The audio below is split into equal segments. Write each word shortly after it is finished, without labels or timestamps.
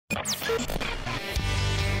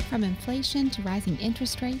From inflation to rising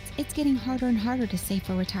interest rates, it's getting harder and harder to save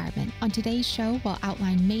for retirement. On today's show, we'll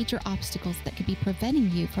outline major obstacles that could be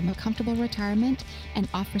preventing you from a comfortable retirement and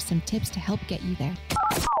offer some tips to help get you there.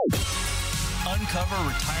 Uncover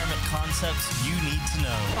retirement concepts you need to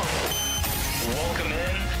know. Welcome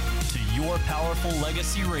in to Your Powerful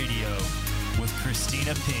Legacy Radio with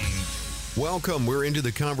Christina Ping. Welcome. We're into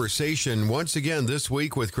the conversation once again this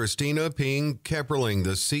week with Christina Ping Kepperling,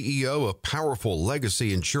 the CEO of Powerful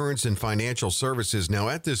Legacy Insurance and Financial Services. Now,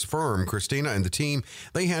 at this firm, Christina and the team,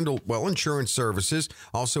 they handle, insurance services,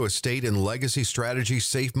 also estate and legacy strategies,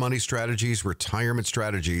 safe money strategies, retirement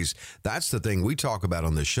strategies. That's the thing we talk about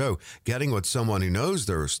on the show, getting with someone who knows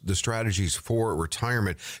the strategies for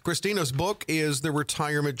retirement. Christina's book is The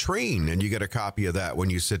Retirement Train, and you get a copy of that when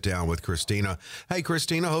you sit down with Christina. Hey,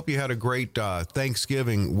 Christina, hope you had a great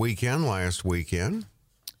Thanksgiving weekend last weekend.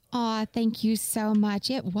 Thank you so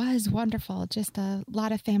much. It was wonderful. Just a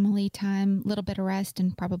lot of family time, a little bit of rest,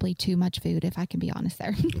 and probably too much food, if I can be honest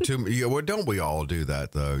there. Don't we all do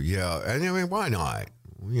that, though? Yeah. And I mean, why not?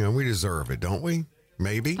 We deserve it, don't we?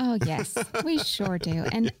 Maybe. Oh, yes, we sure do.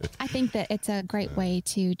 And I think that it's a great way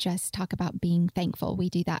to just talk about being thankful. We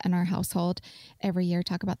do that in our household every year,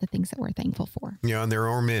 talk about the things that we're thankful for. Yeah, and there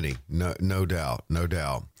are many, no doubt.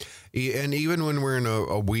 And even when we're in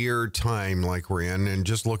a weird time like we're in, and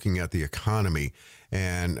just looking at the economy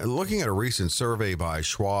and looking at a recent survey by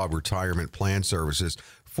Schwab Retirement Plan Services,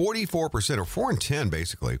 44%, or 4 in 10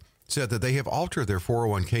 basically, said that they have altered their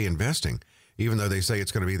 401k investing, even though they say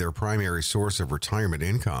it's going to be their primary source of retirement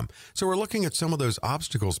income. So we're looking at some of those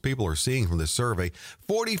obstacles people are seeing from this survey.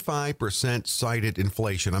 45% cited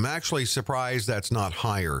inflation. I'm actually surprised that's not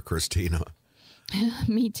higher, Christina.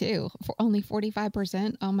 Me too. For only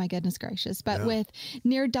 45%. Oh my goodness gracious. But with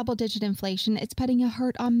near double-digit inflation, it's putting a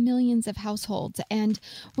hurt on millions of households. And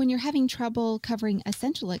when you're having trouble covering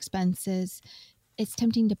essential expenses, it's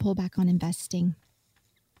tempting to pull back on investing.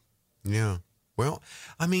 Yeah. Well,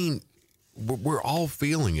 I mean, we're all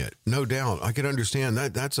feeling it, no doubt. I can understand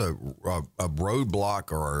that. That's a roadblock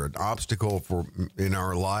or an obstacle in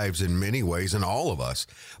our lives in many ways, and all of us.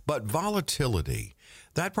 But volatility,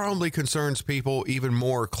 that probably concerns people even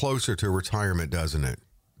more closer to retirement, doesn't it?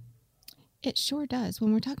 It sure does.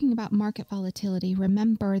 When we're talking about market volatility,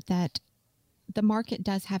 remember that the market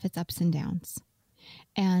does have its ups and downs.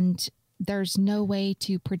 And there's no way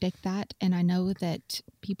to predict that. And I know that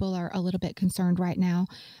people are a little bit concerned right now.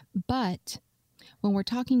 But when we're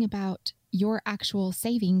talking about your actual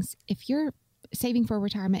savings, if you're saving for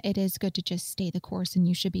retirement, it is good to just stay the course and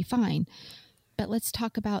you should be fine. But let's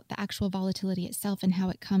talk about the actual volatility itself and how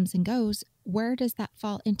it comes and goes. Where does that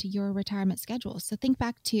fall into your retirement schedule? So think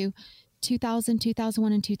back to 2000,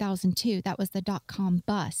 2001, and 2002. That was the dot-com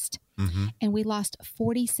bust. Mm-hmm. And we lost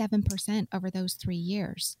 47% over those 3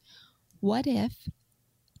 years. What if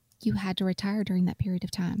you had to retire during that period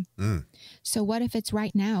of time? So what if it's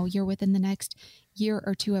right now, you're within the next year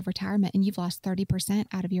or two of retirement and you've lost 30%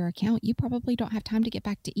 out of your account? You probably don't have time to get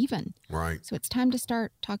back to even. Right. So it's time to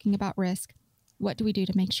start talking about risk. What do we do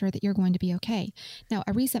to make sure that you're going to be okay? Now,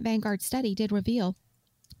 a recent Vanguard study did reveal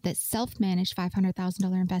that self-managed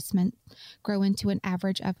 $500,000 investment grow into an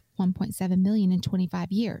average of $1.7 million in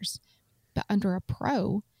 25 years. But under a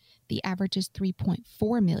pro, the average is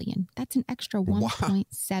 $3.4 million. That's an extra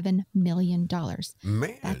 $1.7 million.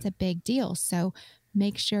 Man. That's a big deal. So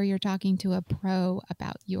make sure you're talking to a pro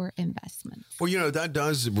about your investments. Well, that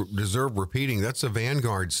does deserve repeating. That's a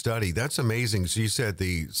Vanguard study. That's amazing. So you said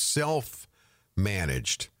the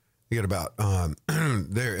self-managed, you get about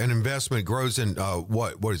there an investment grows in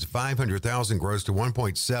what is it, 500,000 grows to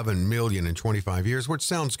 1.7 million in 25 years, which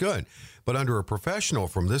sounds good. But under a professional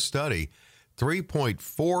from this study,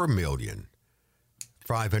 3.4 million,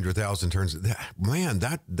 500,000 turns. Man,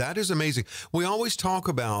 that is amazing. We always talk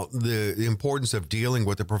about the importance of dealing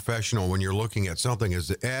with a professional when you're looking at something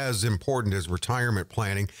as important as retirement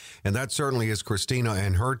planning. And that certainly is Christina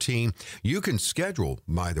and her team. You can schedule,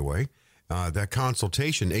 by the way, that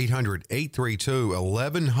consultation,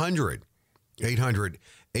 800-832-1100.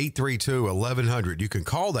 800-832-1100. You can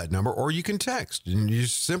call that number or you can text. And you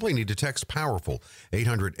simply need to text POWERFUL,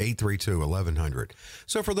 800-832-1100.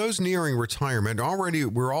 So for those nearing retirement, already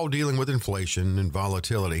we're all dealing with inflation and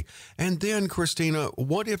volatility. And then, Christina,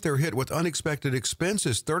 what if they're hit with unexpected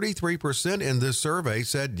expenses? 33% in this survey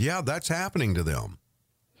said, yeah, that's happening to them.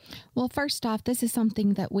 Well, first off, this is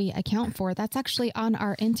something that we account for. That's actually on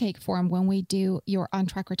our intake form when we do your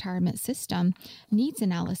on-track retirement system needs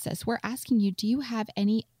analysis. We're asking you, do you have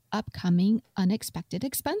any upcoming unexpected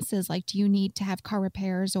expenses. Like, do you need to have car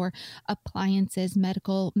repairs or appliances,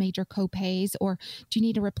 medical, major copays, or do you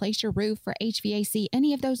need to replace your roof or HVAC?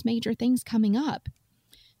 Any of those major things coming up.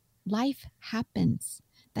 Life happens.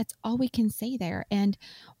 That's all we can say there. And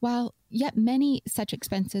while yet many such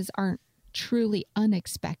expenses aren't truly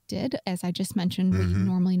unexpected, as I just mentioned, we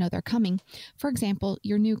normally know they're coming. For example,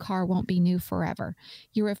 your new car won't be new forever.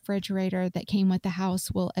 Your refrigerator that came with the house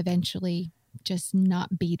will eventually just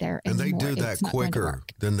not be there anymore. And they do that quicker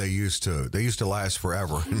than they used to. They used to last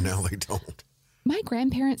forever, and now they don't. My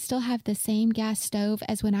grandparents still have the same gas stove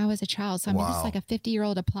as when I was a child. So I'm just like a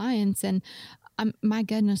 50-year-old appliance, and my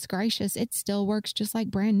goodness gracious, it still works just like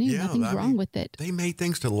brand new. Yeah, Nothing's wrong with it. They made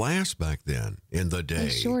things to last back then in the day. They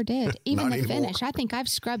sure did. Even the anymore. finish. I think I've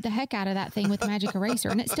scrubbed the heck out of that thing with Magic Eraser,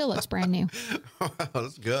 and it still looks brand new.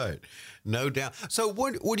 That's good. No doubt. So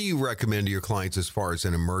what do you recommend to your clients as far as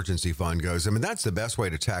an emergency fund goes? I mean, that's the best way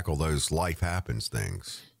to tackle those life happens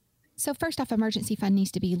things. So first off, emergency fund needs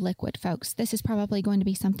to be liquid, folks. This is probably going to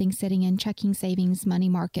be something sitting in checking, savings, money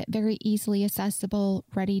market, very easily accessible,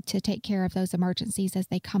 ready to take care of those emergencies as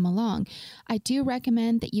they come along. I do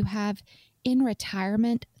recommend that you have in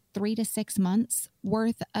retirement 3 to 6 months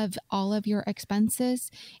worth of all of your expenses.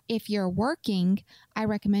 If you're working, I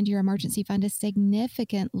recommend your emergency fund is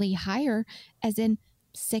significantly higher, as in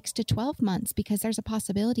 6 to 12 months, because there's a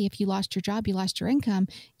possibility if you lost your job, you lost your income,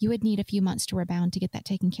 you would need a few months to rebound to get that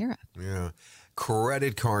taken care of. Yeah.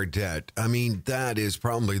 Credit card debt. I mean, that is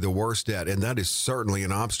probably the worst debt, and that is certainly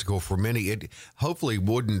an obstacle for many. It hopefully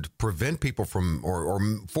wouldn't prevent people from or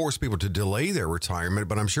force people to delay their retirement,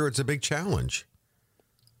 but I'm sure it's a big challenge.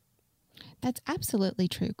 That's absolutely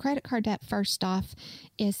true. Credit card debt, first off,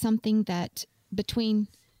 is something that between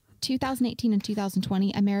 2018 and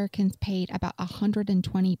 2020, Americans paid about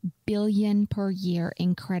 $120 billion per year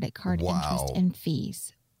in credit card interest and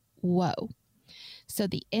fees. Whoa. So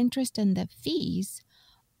the interest and the fees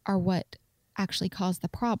are what actually cause the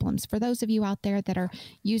problems. For those of you out there that are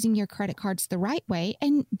using your credit cards the right way,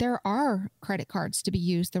 and there are credit cards to be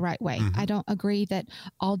used the right way. I don't agree that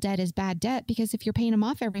all debt is bad debt, because if you're paying them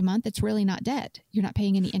off every month, it's really not debt. You're not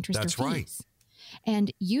paying any interest or fees. That's right.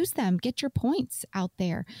 And use them. Get your points out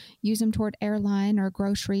there. Use them toward airline or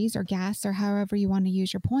groceries or gas or however you want to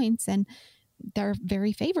use your points. And they're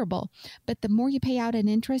very favorable. But the more you pay out in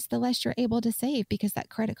interest, the less you're able to save, because that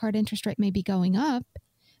credit card interest rate may be going up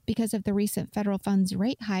because of the recent federal funds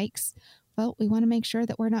rate hikes. Well, we want to make sure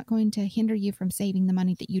that we're not going to hinder you from saving the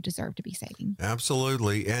money that you deserve to be saving.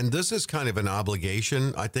 Absolutely. And this is kind of an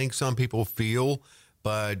obligation, I think some people feel.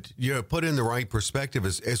 But, put in the right perspective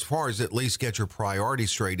as far as at least get your priorities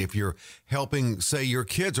straight if you're helping, say, your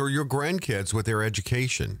kids or your grandkids with their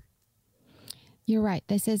education. You're right.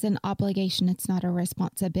 This is an obligation. It's not a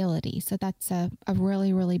responsibility. So that's a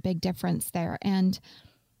really, really big difference there. And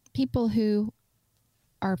people who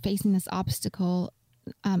are facing this obstacle,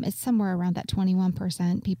 it's somewhere around that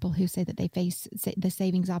 21% people who say that they face the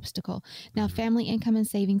savings obstacle. Now, family income and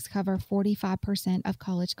savings cover 45% of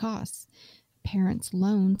college costs. Parents'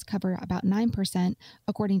 loans cover about 9%,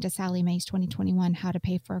 according to Sallie Mae's 2021 How to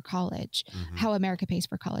Pay for College, How America Pays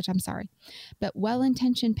for College, I'm sorry. But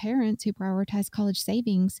well-intentioned parents who prioritize college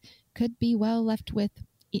savings could be well left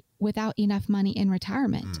without enough money in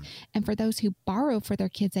retirement. And for those who borrow for their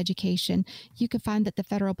kids' education, you could find that the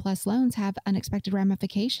Federal Plus loans have unexpected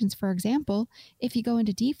ramifications. For example, if you go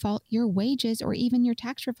into default, your wages or even your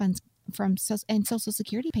tax refunds and Social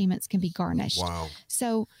Security payments can be garnished. Wow.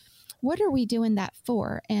 So what are we doing that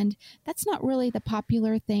for? And that's not really the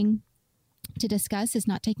popular thing to discuss, is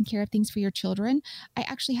not taking care of things for your children. I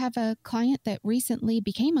actually have a client that recently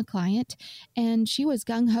became a client, and she was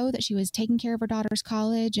gung-ho that she was taking care of her daughter's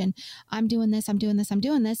college, and I'm doing this.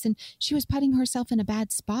 And she was putting herself in a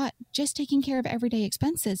bad spot just taking care of everyday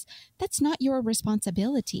expenses. That's not your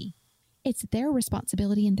responsibility. It's their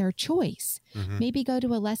responsibility and their choice. Maybe go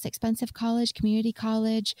to a less expensive college, community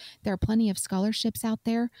college. There are plenty of scholarships out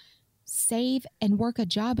there. Save and work a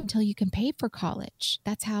job until you can pay for college.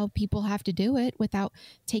 That's how people have to do it without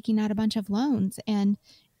taking out a bunch of loans. And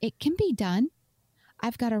it can be done.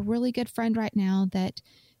 I've got a really good friend right now that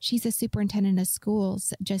she's a superintendent of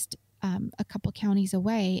schools just a couple counties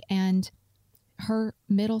away. And her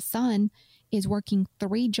middle son is working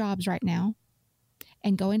 3 jobs right now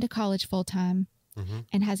and going to college full time.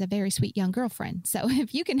 And has a very sweet young girlfriend. So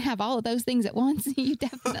if you can have all of those things at once, you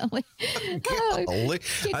definitely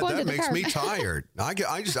that makes me tired. I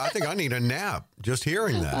think I need a nap just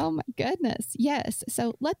hearing that. Oh my goodness. Yes.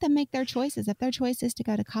 So let them make their choices. If their choice is to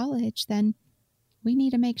go to college, then we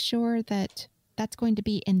need to make sure that that's going to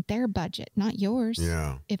be in their budget, not yours.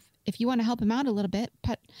 Yeah. if you want to help them out a little bit,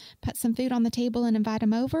 put some food on the table and invite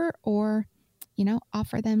them over, or,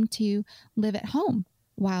 offer them to live at home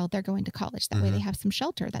while they're going to college. That way they have some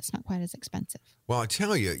shelter that's not quite as expensive. Well, I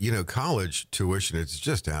tell you, college tuition, it's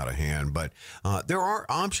just out of hand. But there are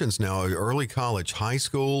options now, early college, high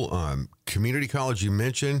school, community college you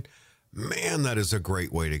mentioned. Man, that is a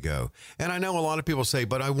great way to go. And I know a lot of people say,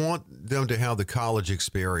 but I want them to have the college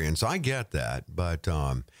experience. I get that, but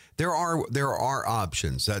there are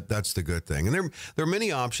options. That's the good thing. And there are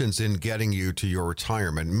many options in getting you to your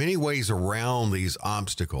retirement, many ways around these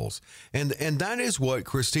obstacles. And that is what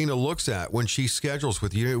Christina looks at when she schedules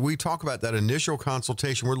with you. We talk about that initial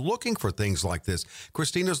consultation. We're looking for things like this.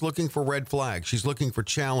 Christina's looking for red flags. She's looking for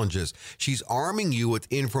challenges. She's arming you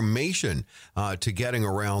with information to getting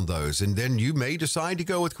around those. And then you may decide to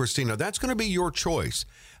go with Christina. That's going to be your choice.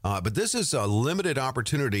 But this is a limited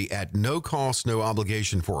opportunity at no cost, no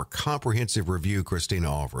obligation for a comprehensive review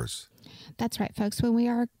Christina offers. That's right, folks. When we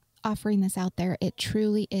are offering this out there, it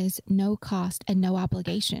truly is no cost and no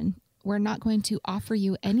obligation. We're not going to offer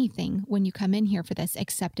you anything when you come in here for this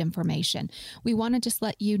except information. We want to just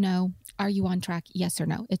let you know, are you on track? Yes or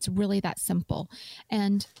no. It's really that simple.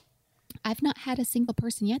 And I've not had a single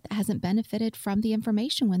person yet that hasn't benefited from the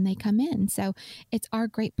information when they come in. So it's our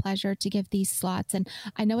great pleasure to give these slots. And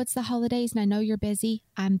I know it's the holidays and I know you're busy.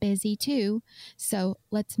 I'm busy too. So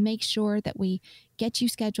let's make sure that we get you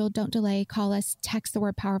scheduled. Don't delay. Call us, text the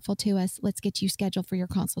word powerful to us. Let's get you scheduled for your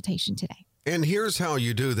consultation today. And here's how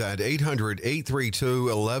you do that.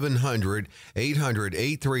 800-832-1100,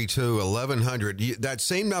 800-832-1100. That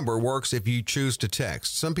same number works if you choose to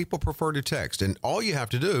text. Some people prefer to text, and all you have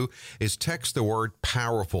to do is text the word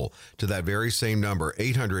powerful to that very same number,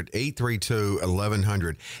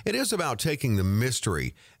 800-832-1100. It is about taking the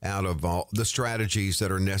mystery out of all the strategies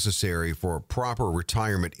that are necessary for proper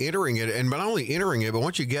retirement, entering it, and not only entering it, but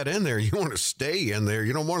once you get in there, you want to stay in there.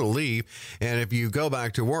 You don't want to leave. And if you go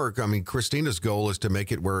back to work, Christina's goal is to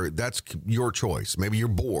make it where that's your choice. Maybe you're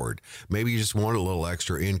bored. Maybe you just want a little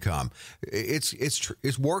extra income.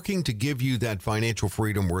 It's working to give you that financial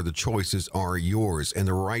freedom where the choices are yours, and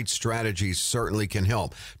the right strategies certainly can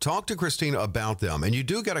help. Talk to Christina about them, and you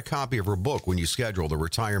do get a copy of her book when you schedule the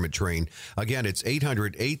Retirement Train. Again, it's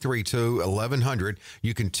 800-832-1100.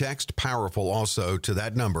 You can text powerful also to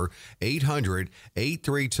that number,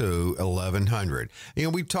 800-832-1100.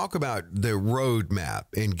 We talk about the roadmap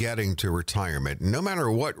in getting to retirement. No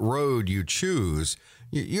matter what road you choose,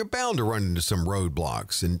 you're bound to run into some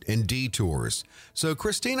roadblocks and detours. So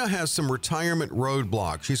Christina has some retirement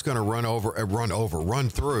roadblocks. She's going to run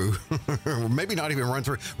through, maybe not even run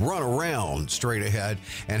through, run around straight ahead,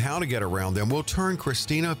 and how to get around them. We'll turn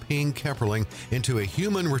Christina Ping-Kepperling into a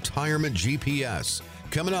human retirement GPS.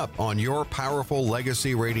 Coming up on Your Powerful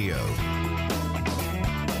Legacy Radio.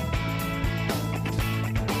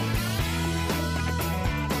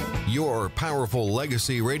 Your Powerful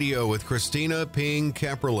Legacy Radio with Christina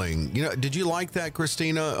Ping-Kepperling. Did you like that,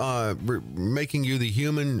 Christina, making you the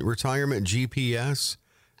human retirement GPS?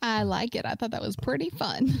 I like it. I thought that was pretty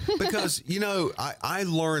fun. Because, I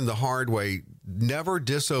learned the hard way, never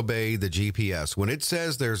disobey the GPS. When it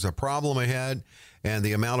says there's a problem ahead and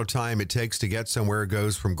the amount of time it takes to get somewhere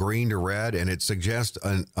goes from green to red, and it suggests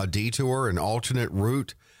a detour, an alternate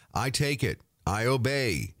route, I take it. I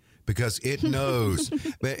obey. Because it knows.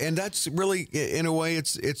 And that's really, in a way,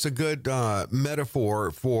 it's a good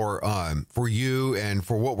metaphor for you and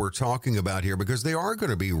for what we're talking about here, because there are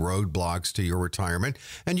going to be roadblocks to your retirement,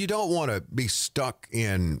 and you don't want to be stuck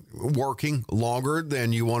in working longer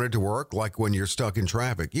than you wanted to work, like when you're stuck in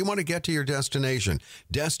traffic. You want to get to your destination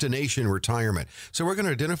retirement. So we're going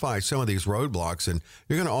to identify some of these roadblocks, and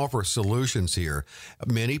you're going to offer solutions here.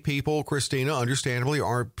 Many people, Christina, understandably,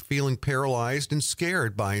 are feeling paralyzed and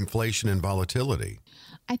scared by inflation and volatility.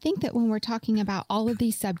 I think that when we're talking about all of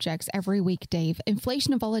these subjects every week, Dave,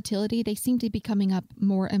 inflation and volatility, they seem to be coming up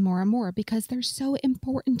more and more and more because they're so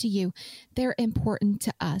important to you. They're important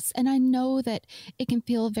to us. And I know that it can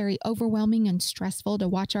feel very overwhelming and stressful to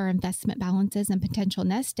watch our investment balances and potential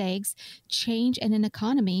nest eggs change in an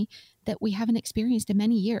economy that we haven't experienced in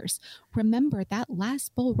many years. Remember, that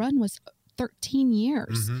last bull run was 13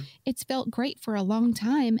 years. Mm-hmm. It's felt great for a long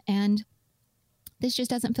time, and this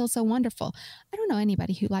just doesn't feel so wonderful. I don't know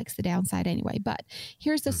anybody who likes the downside anyway, but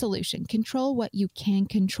here's the solution. Control what you can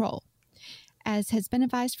control. As has been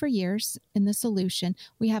advised for years in the solution,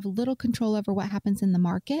 we have little control over what happens in the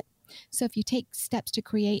market. So if you take steps to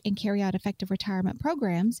create and carry out effective retirement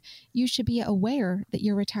programs, you should be aware that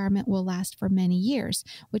your retirement will last for many years,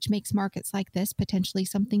 which makes markets like this potentially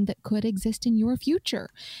something that could exist in your future.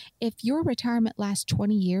 If your retirement lasts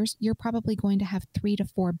 20 years, you're probably going to have 3 to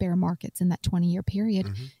 4 bear markets in that 20-year period.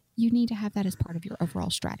 You need to have that as part of your overall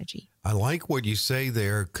strategy. I like what you say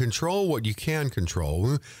there. Control what you can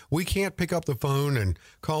control. We can't pick up the phone and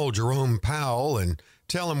call Jerome Powell and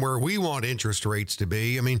tell him where we want interest rates to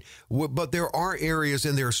be. I mean, but there are areas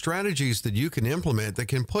and there are strategies that you can implement that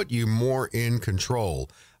can put you more in control.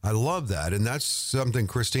 I love that. And that's something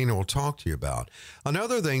Christina will talk to you about.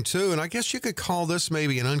 Another thing, too, and I guess you could call this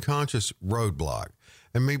maybe an unconscious roadblock.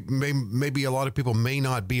 And maybe a lot of people may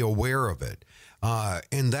not be aware of it.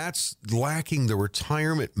 And that's lacking the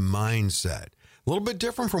retirement mindset. A little bit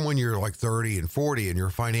different from when you're like 30 and 40 in your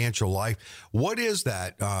financial life. What is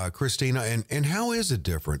that, Christina, and how is it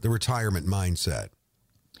different, the retirement mindset?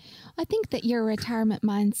 I think that your retirement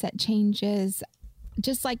mindset changes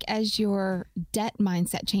just like as your debt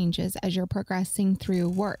mindset changes as you're progressing through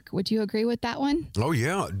work. Would you agree with that one? Oh,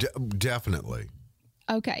 yeah, definitely.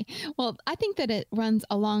 Okay. Well, I think that it runs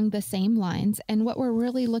along the same lines. And what we're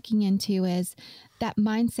really looking into is that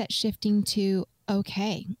mindset shifting to,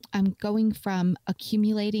 okay, I'm going from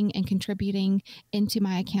accumulating and contributing into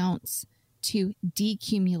my accounts to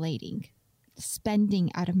decumulating,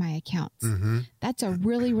 spending out of my accounts. That's a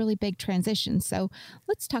really, really big transition. So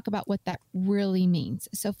let's talk about what that really means.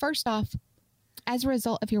 So first off, as a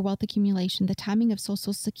result of your wealth accumulation, the timing of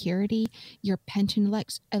Social Security, your pension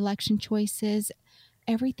election choices,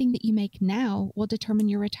 everything that you make now will determine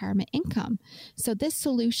your retirement income. So this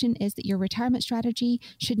solution is that your retirement strategy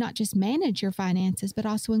should not just manage your finances, but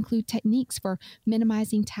also include techniques for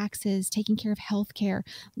minimizing taxes, taking care of healthcare,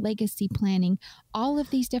 legacy planning. All of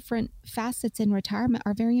these different facets in retirement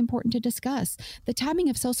are very important to discuss. The timing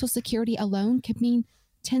of Social Security alone could mean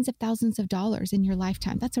tens of thousands of dollars in your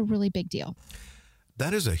lifetime. That's a really big deal.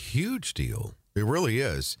 That is a huge deal. It really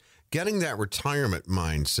is. Getting that retirement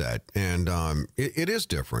mindset, and it is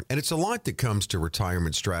different. And it's a lot that comes to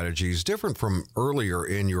retirement strategies, different from earlier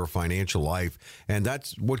in your financial life. And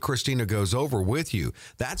that's what Christina goes over with you.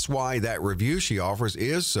 That's why that review she offers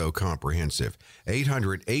is so comprehensive.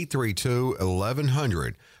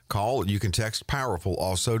 800-832-1100. Call. You can text POWERFUL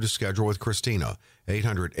also to schedule with Christina.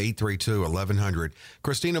 800-832-1100.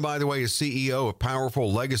 Christina, by the way, is CEO of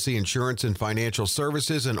Powerful Legacy Insurance and Financial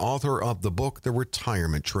Services and author of the book, The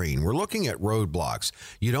Retirement Train. We're looking at roadblocks.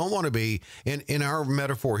 You don't want to be, in our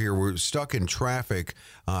metaphor here, we're stuck in traffic.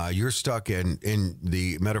 You're stuck in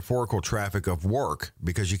the metaphorical traffic of work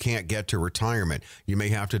because you can't get to retirement. You may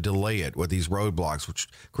have to delay it with these roadblocks, which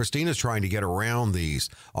Christina's trying to get around these,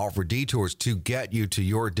 offer detours to get you to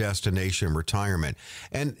your destination, retirement.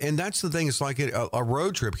 And that's the thing. It's like a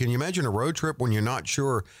road trip. Can you imagine a road trip when you're not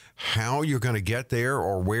sure how you're going to get there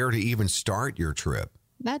or where to even start your trip?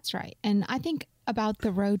 That's right. And I think about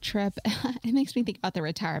the road trip, it makes me think about the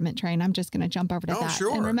retirement train. I'm just going to jump over to that.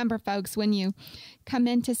 Sure. And remember, folks, when you come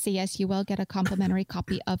in to see us, you will get a complimentary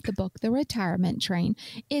copy of the book, The Retirement Train.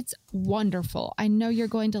 It's wonderful. I know you're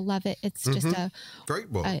going to love it. It's just a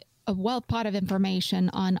great book, a wealth pot of information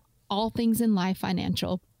on all things in life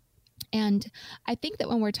financial. And I think that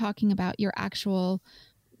when we're talking about your actual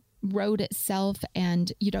road itself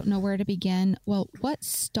and you don't know where to begin, well, what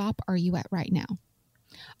stop are you at right now?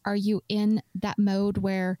 Are you in that mode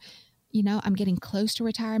where, I'm getting close to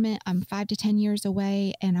retirement, I'm 5 to 10 years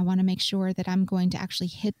away, and I want to make sure that I'm going to actually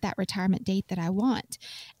hit that retirement date that I want?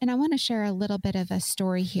 And I want to share a little bit of a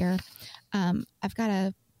story here. I've got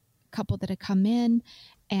a couple that have come in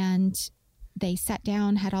and they sat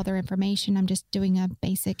down, had all their information. I'm just doing a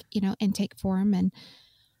basic, intake form. And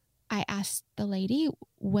I asked the lady,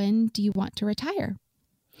 when do you want to retire?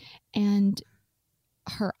 And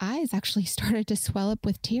her eyes actually started to swell up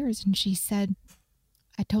with tears. And she said,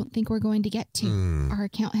 I don't think we're going to get to. Our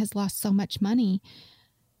account has lost so much money.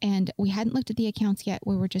 And we hadn't looked at the accounts yet.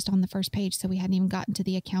 We were just on the first page. So we hadn't even gotten to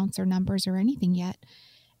the accounts or numbers or anything yet.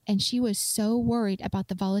 And she was so worried about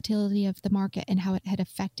the volatility of the market and how it had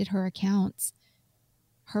affected her accounts.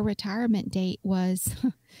 Her retirement date was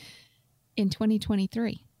in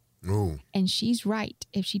 2023. Ooh. And she's right.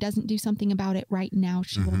 If she doesn't do something about it right now,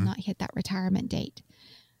 she will not hit that retirement date.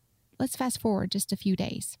 Let's fast forward just a few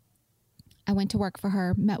days. I went to work for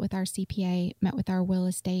her, met with our CPA, met with our will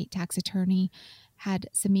estate tax attorney, had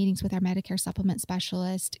some meetings with our Medicare supplement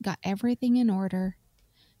specialist, got everything in order,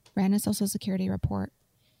 ran a Social Security report.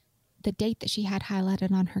 The date that she had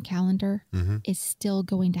highlighted on her calendar is still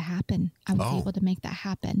going to happen. I was able to make that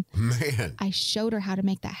happen. Man. I showed her how to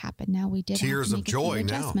make that happen. Now we did Tears have to of make a joy few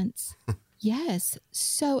now. adjustments. Yes,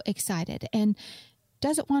 so excited, and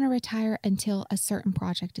doesn't want to retire until a certain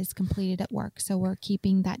project is completed at work. So we're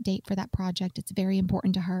keeping that date for that project. It's very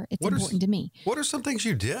important to her. It's important to me. What are some things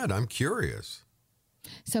you did? I'm curious.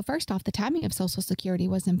 So first off, the timing of Social Security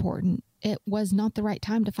was important. It was not the right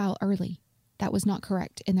time to file early. That was not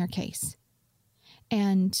correct in their case.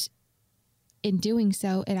 And in doing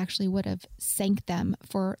so, it actually would have sank them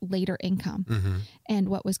for later income and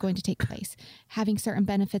what was going to take place. Having certain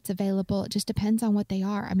benefits available, it just depends on what they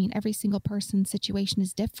are. I mean, every single person's situation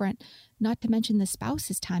is different, not to mention the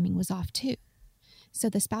spouse's timing was off too.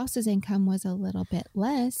 So the spouse's income was a little bit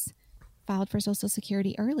less, filed for Social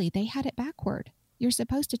Security early. They had it backward. You're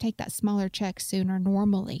supposed to take that smaller check sooner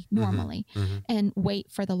normally, and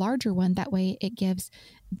wait for the larger one. That way it gives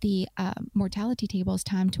the mortality tables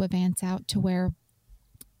time to advance out to where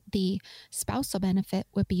the spousal benefit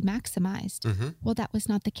would be maximized. Well, that was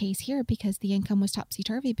not the case here because the income was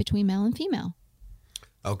topsy-turvy between male and female.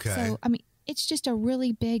 Okay. So, I mean, it's just a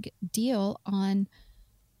really big deal on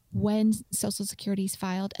when Social Security is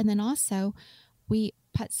filed. And then also we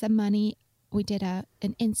put some money. We did an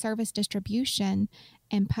in-service distribution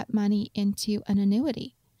and put money into an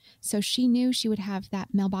annuity. So she knew she would have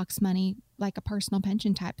that mailbox money, like a personal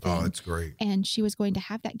pension type thing. Oh, that's great. And she was going to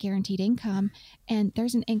have that guaranteed income. And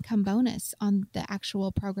there's an income bonus on the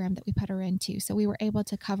actual program that we put her into. So we were able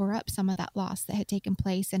to cover up some of that loss that had taken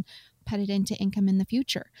place and put it into income in the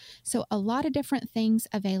future. So a lot of different things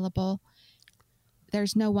available.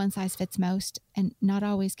 There's no one size fits most. And not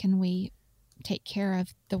always can we take care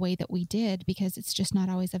of the way that we did because it's just not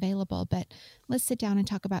always available. But let's sit down and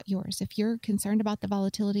talk about yours. If you're concerned about the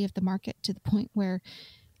volatility of the market to the point where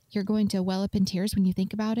you're going to well up in tears when you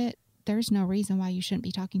think about it, there's no reason why you shouldn't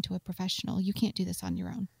be talking to a professional. You can't do this on your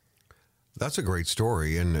own. That's a great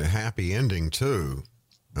story and a happy ending too.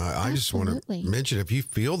 I just want to mention, if you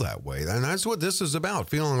feel that way, and that's what this is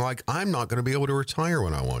about, feeling like I'm not going to be able to retire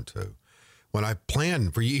when I want to. When I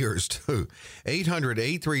planned for years too.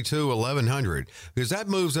 800-832-1100, because that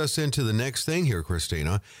moves us into the next thing here,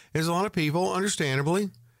 Christina, is a lot of people, understandably,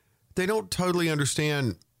 they don't totally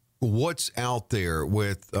understand what's out there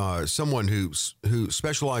with someone who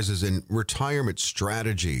specializes in retirement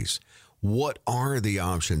strategies. What are the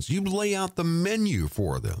options? You lay out the menu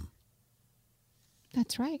for them.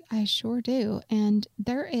 That's right. I sure do. And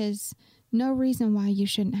there is no reason why you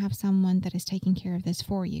shouldn't have someone that is taking care of this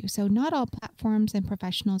for you. So not all platforms and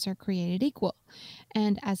professionals are created equal.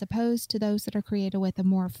 And as opposed to those that are created with a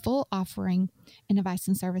more full offering in advice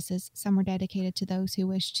and services, some are dedicated to those who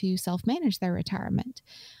wish to self-manage their retirement.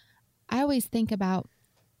 I always think about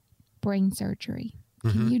brain surgery.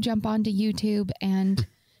 Can you jump onto YouTube and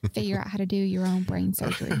figure out how to do your own brain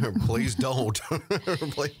surgery? Please don't.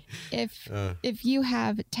 Please. If you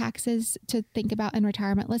have taxes to think about in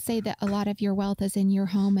retirement, let's say that a lot of your wealth is in your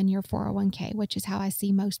home and your 401k, which is how I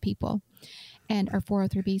see most people, and our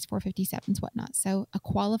 403bs, 457s, whatnot. So a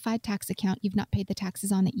qualified tax account, you've not paid the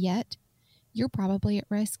taxes on it yet, you're probably at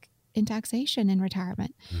risk in taxation in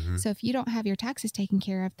retirement. So if you don't have your taxes taken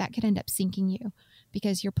care of, that could end up sinking you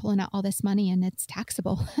because you're pulling out all this money and it's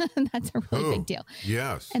taxable. That's a really big deal.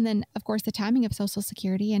 Yes. And then, of course, the timing of Social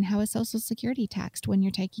Security and how is Social Security taxed when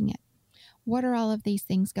you're taking it? What are all of these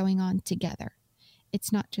things going on together?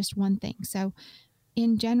 It's not just one thing. So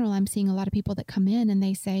in general, I'm seeing a lot of people that come in and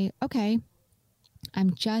they say, okay,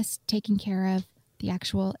 I'm just taking care of the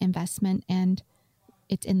actual investment and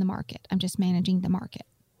it's in the market. I'm just managing the market.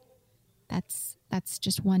 That's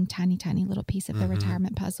just one tiny, tiny little piece of the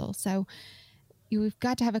retirement puzzle. So you've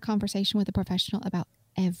got to have a conversation with a professional about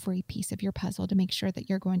every piece of your puzzle to make sure that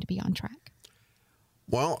you're going to be on track.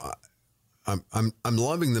 Well, I'm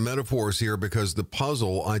loving the metaphors here because the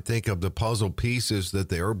puzzle, I think of the puzzle pieces that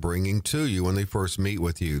they are bringing to you when they first meet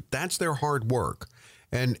with you. That's their hard work.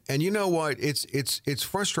 And you know what? It's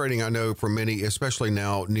frustrating, I know, for many, especially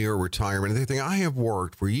now near retirement. They think, I have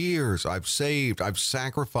worked for years. I've saved, I've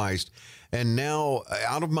sacrificed, and now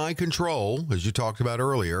out of my control, as you talked about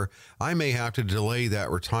earlier, I may have to delay that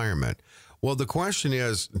retirement. Well, the question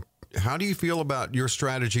is, how do you feel about your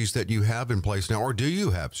strategies that you have in place now, or do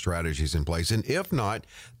you have strategies in place? And if not,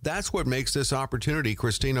 that's what makes this opportunity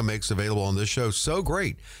Christina makes available on this show so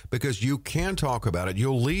great, because you can talk about it.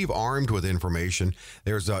 You'll leave armed with information.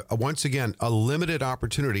 There's once again, a limited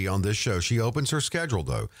opportunity on this show. She opens her schedule,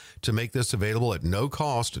 though, to make this available at no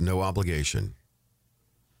cost, no obligation.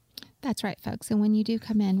 That's right, folks. And when you do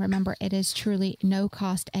come in, remember, it is truly no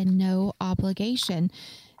cost and no obligation.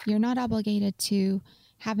 You're not obligated to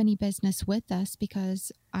have any business with us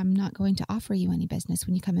because I'm not going to offer you any business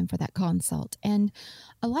when you come in for that consult. And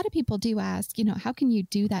a lot of people do ask, how can you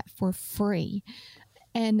do that for free?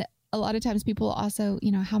 And a lot of times people also,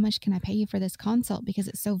 how much can I pay you for this consult? Because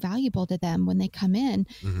it's so valuable to them when they come in.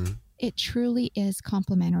 Mm-hmm. It truly is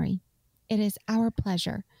complimentary. It is our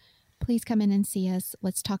pleasure. Please come in and see us.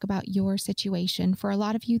 Let's talk about your situation. For a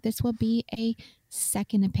lot of you, this will be a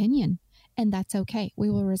second opinion, and that's okay. We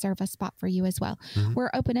will reserve a spot for you as well. Mm-hmm. We're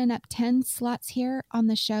opening up 10 slots here on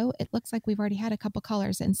the show. It looks like we've already had a couple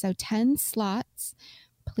callers, and so 10 slots.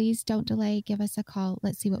 Please don't delay. Give us a call.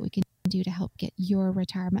 Let's see what we can do to help get your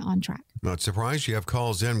retirement on track. Not surprised you have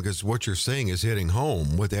calls in, because what you're saying is hitting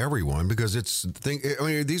home with everyone, because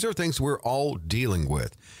these are things we're all dealing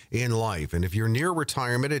with in life. And if you're near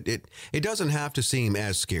retirement, it doesn't have to seem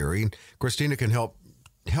as scary. Christina can help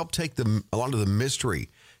take a lot of the mystery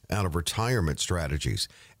out of retirement strategies.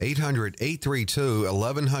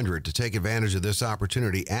 800-832-1100 to take advantage of this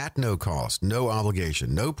opportunity at no cost, no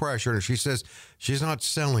obligation, no pressure. And she says she's not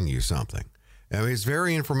selling you something. I mean, it's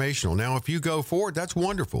very informational. Now, if you go forward, that's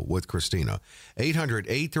wonderful with Christina.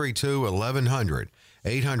 800-832-1100.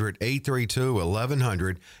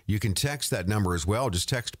 800-832-1100. You can text that number as well. Just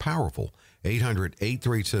text POWERFUL.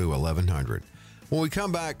 800-832-1100. When we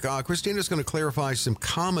come back, Christina's going to clarify some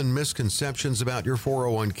common misconceptions about your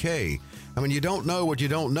 401k. I mean, you don't know what you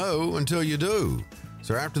don't know until you do.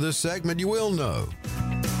 So after this segment, you will know.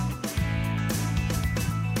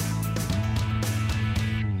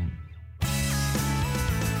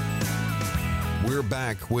 We're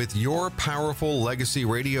back with Your Powerful Legacy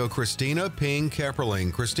Radio. Christina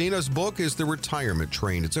Ping-Kepperling. Christina's book is The Retirement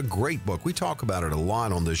Train. It's a great book. We talk about it a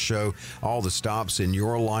lot on this show. All the stops in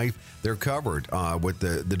your life, they're covered with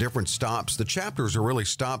the different stops. The chapters are really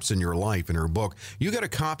stops in your life in her book. You get a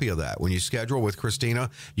copy of that when you schedule with Christina.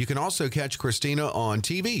 You can also catch Christina on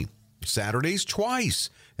TV Saturdays twice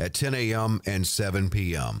at 10 a.m. and 7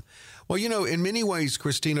 p.m. Well, in many ways,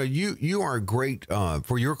 Christina, you are great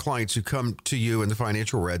for your clients who come to you in the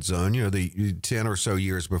financial red zone, the 10 or so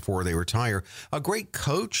years before they retire, a great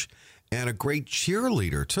coach and a great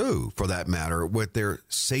cheerleader, too, for that matter, with their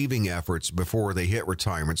saving efforts before they hit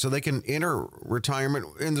retirement so they can enter retirement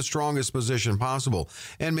in the strongest position possible.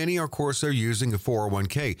 And many, of course, are using a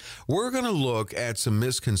 401k. We're going to look at some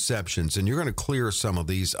misconceptions, and you're going to clear some of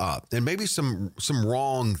these up, and maybe some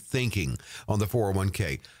wrong thinking on the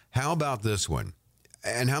 401k. How about this one?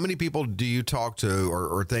 And how many people do you talk to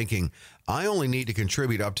or thinking, I only need to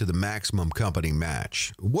contribute up to the maximum company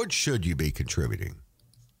match? What should you be contributing?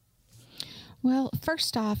 Well,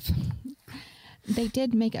 first off, they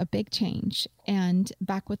did make a big change. And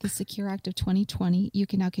back with the Secure Act of 2020, you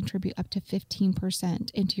can now contribute up to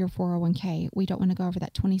 15% into your 401k. We don't want to go over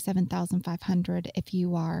that $27,500 if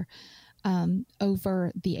you are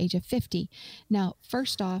over the age of 50. Now,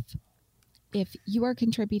 first off, if you are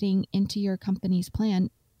contributing into your company's plan,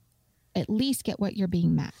 at least get what you're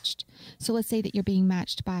being matched. So let's say that you're being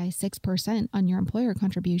matched by 6% on your employer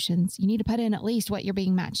contributions. You need to put in at least what you're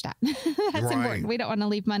being matched at. That's right. Important. We don't want to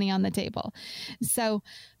leave money on the table. So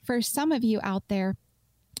for some of you out there,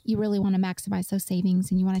 you really want to maximize those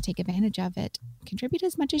savings and you want to take advantage of it. Contribute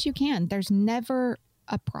as much as you can. There's never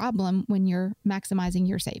a problem when you're maximizing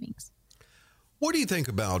your savings. What do you think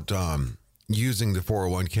about using the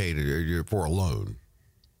 401k for a loan?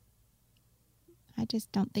 I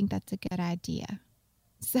just don't think that's a good idea.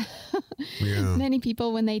 So Many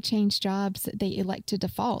people, when they change jobs, they elect to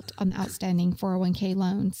default on the outstanding 401k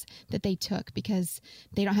loans that they took because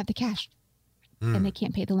they don't have the cash and they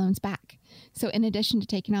can't pay the loans back. So in addition to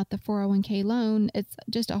taking out the 401k loan, it's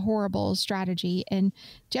just a horrible strategy. And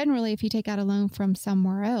generally, if you take out a loan from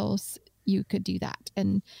somewhere else, you could do that.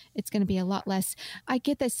 And it's going to be a lot less. I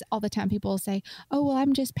get this all the time. People will say, oh, well,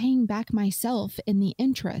 I'm just paying back myself in the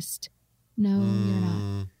interest. No, you're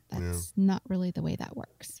not. That's not really the way that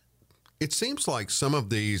works. It seems like some of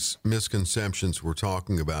these misconceptions we're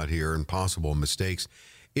talking about here and possible mistakes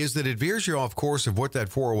is that it veers you off course of what that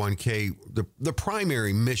 401k, the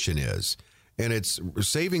primary mission is. And it's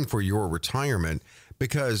saving for your retirement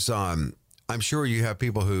because I'm sure you have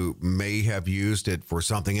people who may have used it for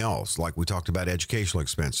something else, like we talked about educational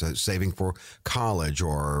expense, saving for college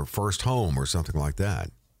or first home or something like that.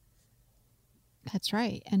 That's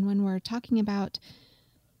right. And when we're talking about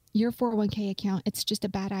your 401k account, it's just a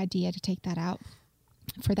bad idea to take that out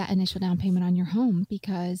for that initial down payment on your home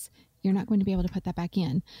because you're not going to be able to put that back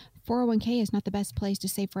in. 401k is not the best place to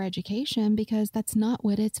save for education because that's not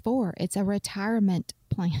what it's for. It's a retirement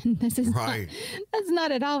plan. This is right. that's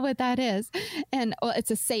not at all what that is. And well,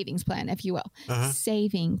 it's a savings plan, if you will.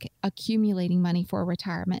 Saving, accumulating money for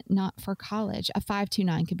retirement, not for college. A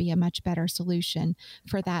 529 could be a much better solution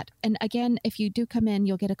for that. And again, if you do come in,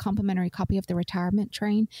 you'll get a complimentary copy of the Retirement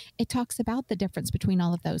Train. It talks about the difference between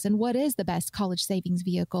all of those and what is the best college savings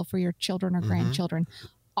vehicle for your children or grandchildren.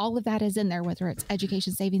 All of that is in there, whether it's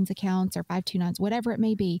education savings accounts or 529s, whatever it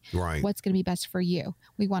may be. Right. What's going to be best for you?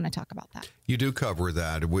 We want to talk about that. You do cover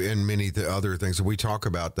that and many other things. We talk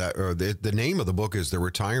about that. The name of the book is The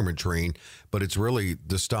Retirement Train, but it's really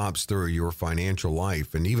the stops through your financial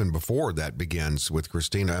life. And even before that begins with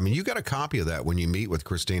Christina. I mean, you got a copy of that when you meet with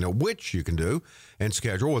Christina, which you can do and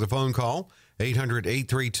schedule with a phone call,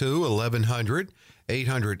 800-832-1100.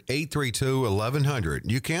 800-832-1100.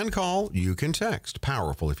 You can call, you can text.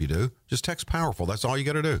 Powerful if you do. Just text powerful. That's all you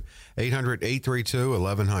got to do.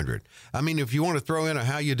 800-832-1100. I mean, if you want to throw in a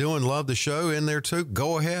how you doing, love the show in there too,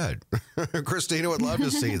 go ahead. Christina would love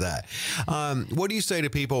to see that. What do you say to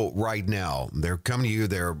people right now? They're coming to you,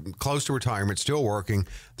 they're close to retirement, still working.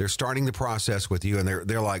 They're starting the process with you, and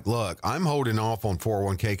they're like, look, I'm holding off on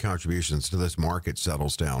 401k contributions till this market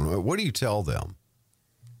settles down. What do you tell them?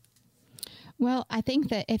 Well, I think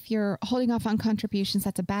that if you're holding off on contributions,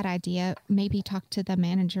 that's a bad idea. Maybe talk to the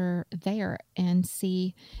manager there and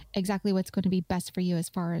see exactly what's going to be best for you as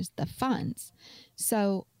far as the funds.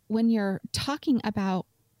 So when you're talking about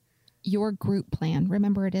your group plan,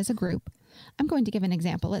 remember it is a group. I'm going to give an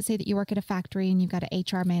example. Let's say that you work at a factory and you've got an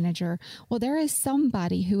HR manager. Well, there is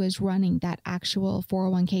somebody who is running that actual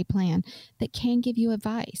 401k plan that can give you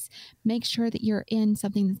advice. Make sure that you're in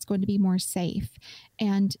something that's going to be more safe,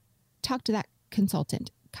 and talk to that consultant.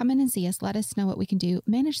 Come in and see us. Let us know what we can do.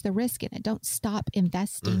 Manage the risk in it. Don't stop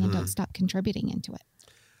investing and don't stop contributing into it.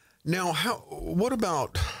 Now, what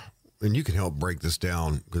about, and you can help break this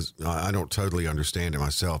down because I don't totally understand it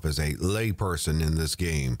myself as a lay person in this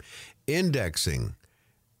game, indexing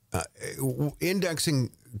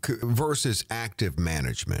versus active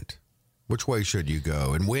management. Which way should you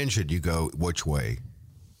go and when should you go which way?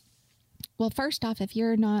 Well, first off, if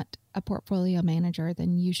you're not a portfolio manager,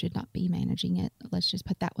 then you should not be managing it. Let's just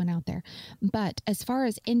put that one out there. But as far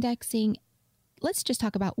as indexing, let's just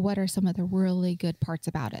talk about what are some of the really good parts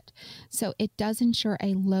about it. So it does ensure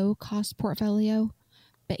a low cost portfolio,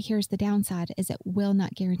 but here's the downside is it will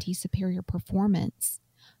not guarantee superior performance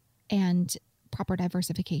and proper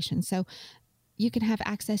diversification. So you can have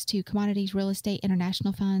access to commodities, real estate,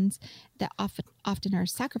 international funds that often are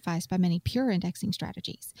sacrificed by many pure indexing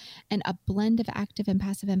strategies. And a blend of active and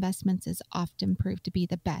passive investments is often proved to be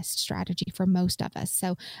the best strategy for most of us.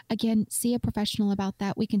 So again, see a professional about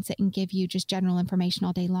that. We can sit and give you just general information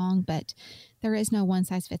all day long, but there is no one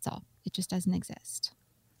size fits all. It just doesn't exist.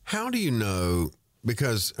 How do you know?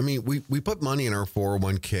 Because, I mean, we put money in our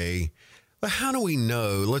 401k, but how do we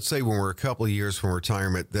know, let's say when we're a couple of years from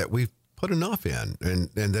retirement, that we've put enough in and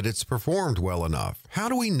that it's performed well enough? How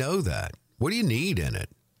do we know that? What do you need in it?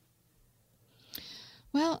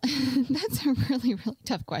 Well, that's a really, really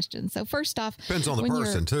tough question. So first off, depends on the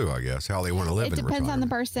person too, I guess, how they want to live in retirement. It depends on the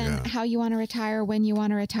person, how you want to retire, when you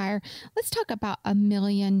want to retire. Let's talk about $1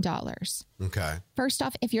 million. Okay. First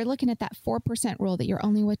off, if you're looking at that 4% rule that you're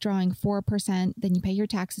only withdrawing 4%, then you pay your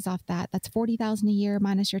taxes off that. That's $40,000 a year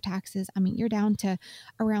minus your taxes. I mean, you're down to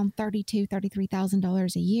around $32,000,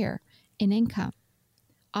 $33,000 a year in income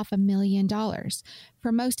off $1 million.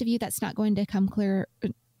 For most of you, that's not going to come clear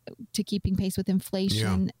to keeping pace with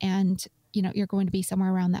inflation, and you're going to be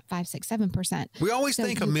somewhere around that 5, 6, 7%. We always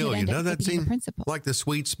think $1 million. Doesn't that seem like the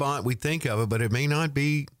sweet spot? We think of it, but it may not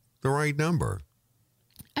be the right number.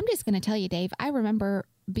 I'm just going to tell you, Dave, I remember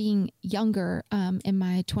being younger in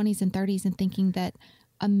my 20s and 30s and thinking that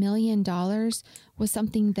 $1 million was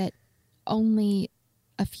something that only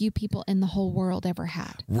a few people in the whole world ever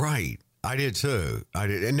had. Right. I did too. I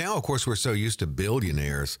did. And now, of course, we're so used to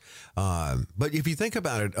billionaires. But if you think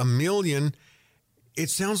about it, $1 million,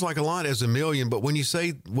 it sounds like a lot as $1 million. But when you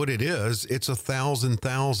say what it is, it's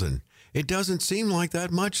 1,000,000. It doesn't seem like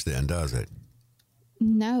that much then, does it?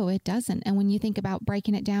 No, it doesn't. And when you think about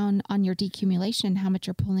breaking it down on your decumulation and how much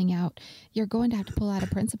you're pulling out, you're going to have to pull out a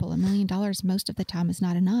principal. $1 million most of the time is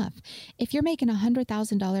not enough. If you're making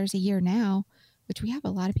 $100,000 a year now, which we have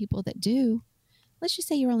a lot of people that do, let's just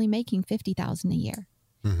say you're only making $50,000 a year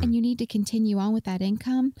and you need to continue on with that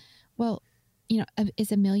income. Well, is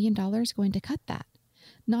 $1 million going to cut that?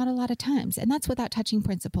 Not a lot of times. And that's without touching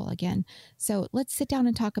principal again. So let's sit down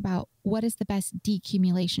and talk about what is the best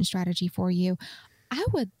decumulation strategy for you. I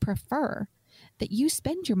would prefer that you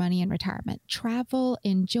spend your money in retirement. Travel,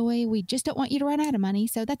 enjoy. We just don't want you to run out of money.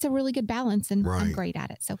 So that's a really good balance, and I'm great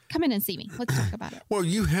at it. So come in and see me. Let's talk about it. Well,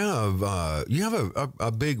 you have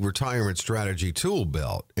a big retirement strategy tool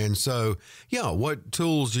belt. And so, what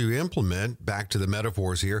tools you implement, back to the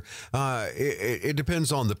metaphors here, it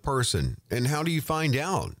depends on the person. And how do you find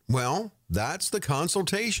out? Well, that's the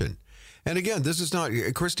consultation. And again,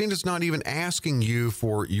 Christina's not even asking you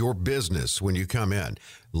for your business when you come in.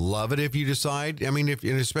 Love it if you decide, and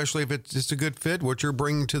especially if it's a good fit, what you're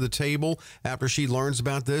bringing to the table after she learns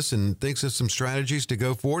about this and thinks of some strategies to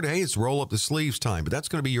go forward. Hey, it's roll up the sleeves time, but that's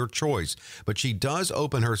going to be your choice. But she does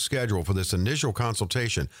open her schedule for this initial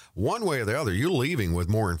consultation. One way or the other, you're leaving with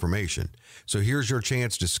more information. So here's your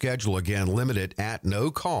chance to schedule again, limited at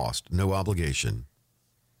no cost, no obligation.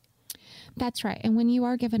 That's right. And when you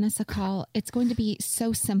are giving us a call, it's going to be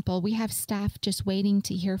so simple. We have staff just waiting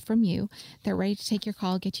to hear from you. They're ready to take your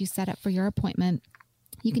call, get you set up for your appointment.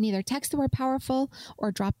 You can either text the word powerful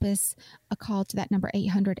or drop us a call to that number,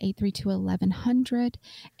 800-832-1100.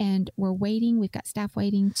 And we're waiting. We've got staff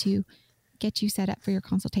waiting to get you set up for your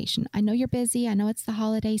consultation. I know you're busy. I know it's the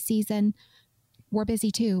holiday season. We're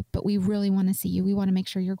busy too, but we really want to see you. We want to make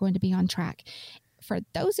sure you're going to be on track. For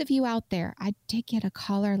those of you out there, I did get a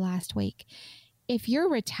caller last week. If you're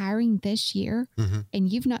retiring this year and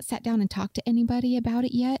you've not sat down and talked to anybody about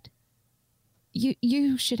it yet,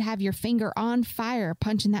 you should have your finger on fire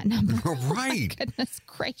punching that number. Right. Oh, goodness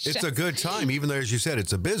gracious. It's a good time, even though, as you said,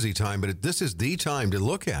 it's a busy time, but this is the time to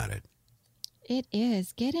look at it. It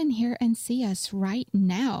is. Get in here and see us right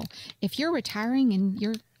now. If you're retiring and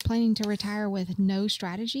you're planning to retire with no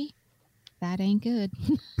strategy, that ain't good.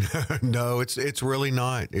 No, it's really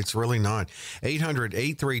not. It's really not.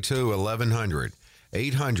 800-832-1100.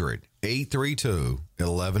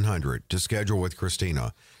 800-832-1100 to schedule with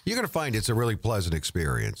Christina. You're going to find it's a really pleasant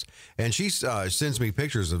experience. And she sends me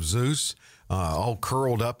pictures of Zeus all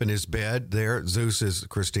curled up in his bed there. Zeus is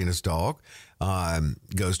Christina's dog.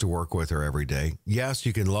 Goes to work with her every day. Yes,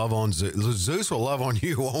 you can love on Zeus. Zeus will love on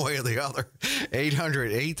you one way or the other.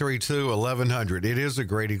 800-832-1100. It is a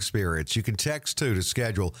great experience. You can text too to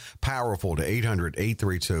schedule powerful to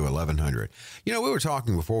 800-832-1100. We were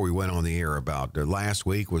talking before we went on the air about last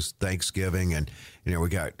week was Thanksgiving, and we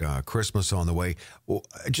got Christmas on the way.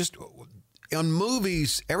 Just on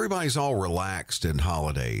movies, everybody's all relaxed in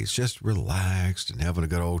holidays, just relaxed and having a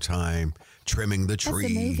good old time, trimming the tree.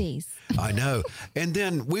 That's the movies. I know. And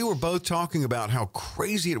then we were both talking about how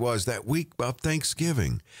crazy it was that week of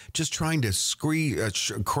Thanksgiving, just trying to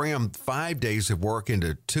cram 5 days of work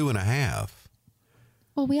into 2.5.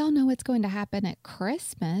 Well, we all know what's going to happen at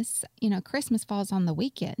Christmas. Christmas falls on the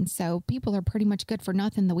weekend, so people are pretty much good for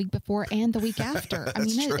nothing the week before and the week after. I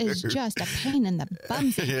mean, it is just a pain in the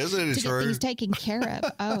bum to get things taken care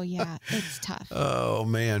of. Oh, yeah, it's tough. Oh,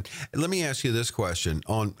 man. Let me ask you this question.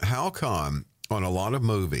 On how come on a lot of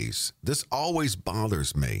movies, this always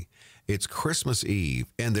bothers me. It's Christmas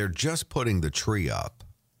Eve, and they're just putting the tree up.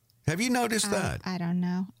 Have you noticed that? I don't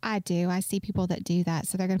know. I do. I see people that do that.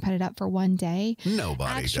 So they're going to put it up for one day.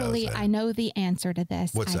 Nobody Actually, does that. I know the answer to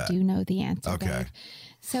this. What's that? I do know the answer. Okay. Dave.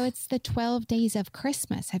 So it's the 12 days of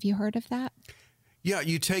Christmas. Have you heard of that? Yeah,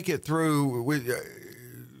 you take it through with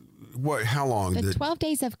what? How long? The 12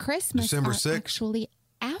 days of Christmas December are 6th? actually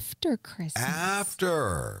after Christmas.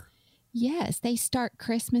 After. Yes, they start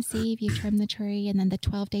Christmas Eve, you trim the tree, and then the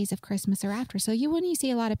 12 days of Christmas are after. So when you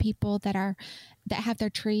see a lot of people that have their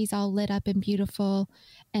trees all lit up and beautiful,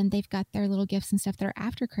 and they've got their little gifts and stuff that are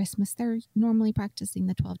after Christmas, they're normally practicing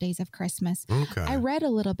the 12 days of Christmas. Okay. I read a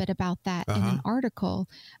little bit about that in an article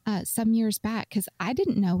some years back because I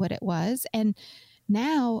didn't know what it was. And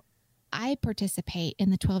now I participate in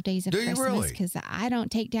the 12 days of Christmas because I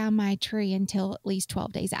don't take down my tree until at least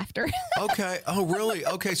 12 days after. Okay. Oh, really?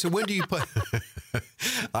 Okay. So when do you put?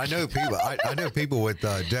 I know people. I know people with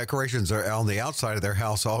decorations are on the outside of their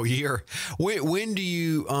house all year. When do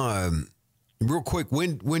you? Real quick.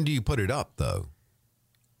 When do you put it up though?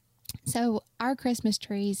 So our Christmas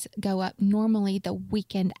trees go up normally the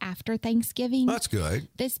weekend after Thanksgiving. That's good.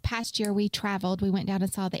 This past year we traveled. We went down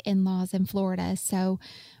and saw the in-laws in Florida. So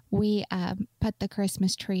we put the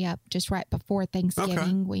Christmas tree up just right before Thanksgiving.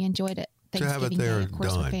 Okay. We enjoyed it. Thanksgiving Day, of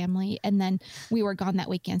course, with family. And then we were gone that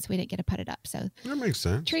weekend, so we didn't get to put it up. So that makes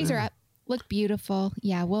sense. Trees are up. Look beautiful.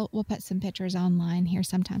 Yeah, we'll put some pictures online here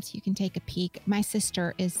sometime so you can take a peek. My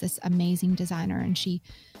sister is this amazing designer, and she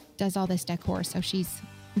does all this decor. So she's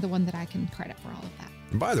the one that I can credit for all of that.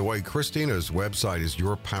 And by the way, Christina's website is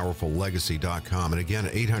yourpowerfullegacy.com. And again,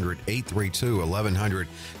 800-832-1100.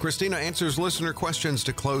 Christina answers listener questions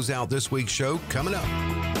to close out this week's show. Coming up.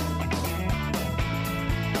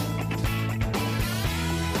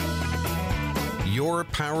 Your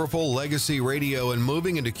Powerful Legacy Radio, and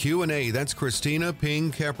moving into Q&A. That's Christina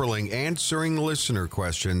Ping Kepperling answering listener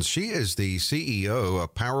questions. She is the CEO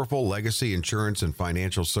of Powerful Legacy Insurance and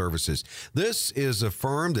Financial Services. This is a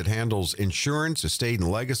firm that handles insurance, estate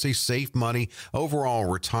and legacy, safe money, overall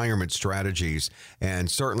retirement strategies.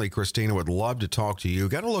 And certainly Christina would love to talk to you.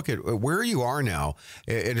 Got to look at where you are now,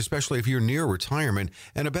 and especially if you're near retirement,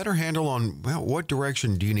 and a better handle on, well, what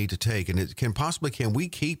direction do you need to take, and can we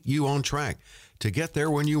keep you on track to get there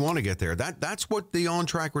when you want to get there? That's what the On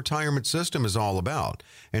Track Retirement System is all about.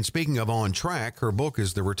 And speaking of on track, her book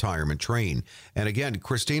is The Retirement Train. And again,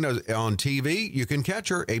 Christina on TV, you can catch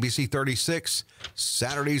her ABC 36,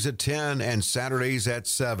 Saturdays at 10 and Saturdays at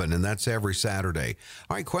 7. And that's every Saturday.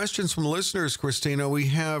 All right, questions from listeners, Christina. We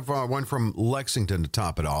have one from Lexington to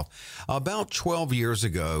top it off. About 12 years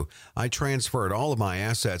ago, I transferred all of my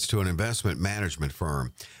assets to an investment management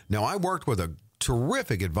firm. Now, I worked with a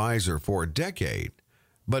terrific advisor for a decade,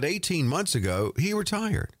 but 18 months ago, he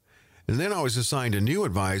retired. And then I was assigned a new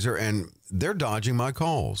advisor, and they're dodging my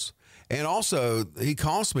calls. And also, he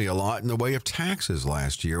cost me a lot in the way of taxes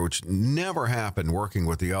last year, which never happened working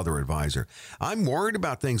with the other advisor. I'm worried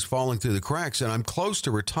about things falling through the cracks, and I'm close to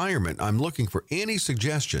retirement. I'm looking for any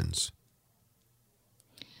suggestions.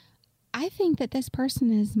 I think that this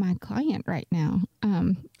person is my client right now.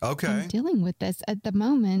 Okay. I'm dealing with this at the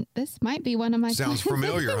moment. This might be one of my Sounds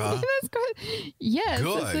familiar, huh? Yes.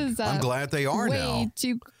 Good. This is, I'm glad they are now.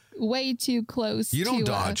 Way too close. You don't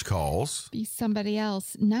dodge calls. Be somebody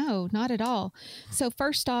else. No, not at all. So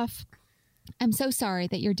first off, I'm so sorry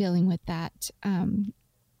that you're dealing with that.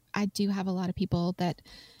 I do have a lot of people that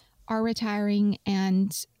are retiring,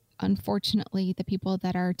 and unfortunately, the people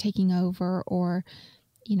that are taking over or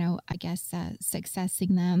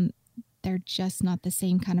successing them, they're just not the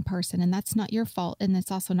same kind of person. And that's not your fault. And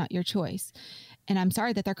it's also not your choice. And I'm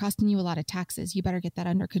sorry that they're costing you a lot of taxes. You better get that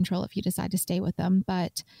under control if you decide to stay with them.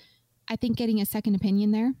 But I think getting a second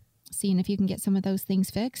opinion there, seeing if you can get some of those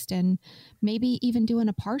things fixed, and maybe even doing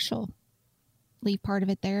a partial, leave part of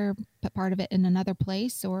it there, put part of it in another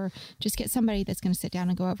place, or just get somebody that's going to sit down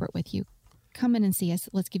and go over it with you. Come in and see us.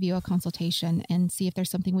 Let's give you a consultation and see if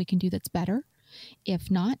there's something we can do that's better. If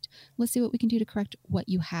not, let's see what we can do to correct what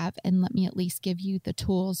you have, and let me at least give you the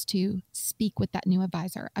tools to speak with that new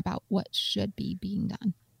advisor about what should be being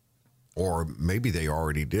done. Or maybe they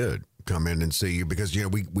already did come in and see you, because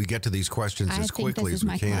we get to these questions as quickly as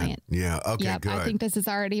we can. Client. Yeah. Okay. Yep, good. I think this is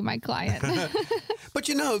already my client. But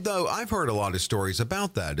though, I've heard a lot of stories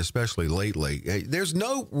about that, especially lately. There's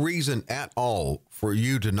no reason at all for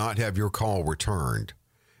you to not have your call returned.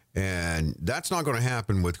 And that's not going to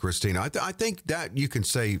happen with Christina. I think that you can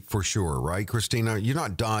say for sure, right, Christina? You're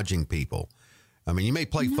not dodging people. I mean, you may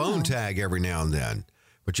play phone tag every now and then,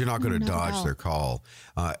 but you're not going to dodge their call.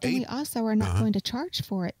 And we also are not going to charge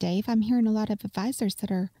for it, Dave. I'm hearing a lot of advisors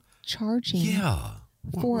that are charging. Yeah.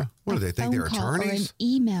 For what do they think? They're attorneys? Or an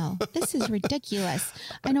email. This is ridiculous.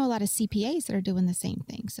 I know a lot of CPAs that are doing the same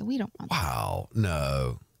thing, so we don't want that. Wow.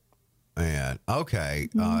 No. Man. Okay.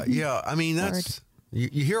 Yeah. I mean, that's...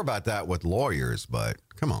 You hear about that with lawyers, but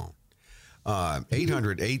come on.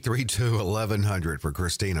 800-832-1100 for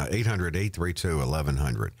Christina.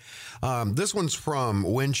 800-832-1100. This one's from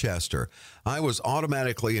Winchester. I was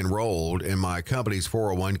automatically enrolled in my company's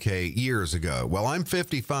 401k years ago. Well, I'm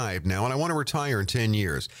 55 now, and I want to retire in 10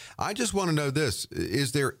 years. I just want to know this.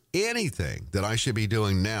 Is there anything that I should be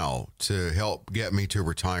doing now to help get me to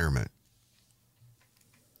retirement?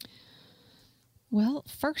 Well,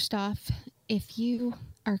 first off, if you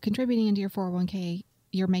are contributing into your 401k,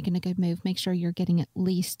 you're making a good move. Make sure you're getting at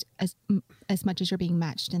least as much as you're being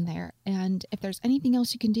matched in there. And if there's anything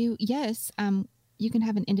else you can do, yes, you can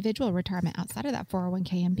have an individual retirement outside of that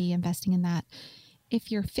 401k and be investing in that.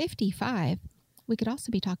 If you're 55, we could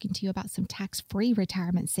also be talking to you about some tax-free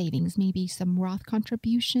retirement savings, maybe some Roth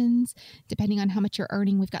contributions, depending on how much you're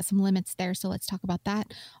earning. We've got some limits there, so let's talk about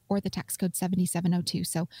that, or the tax code 7702.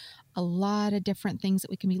 So a lot of different things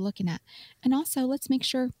that we can be looking at. And also, let's make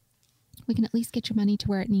sure we can at least get your money to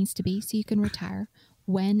where it needs to be so you can retire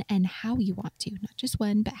when and how you want to. Not just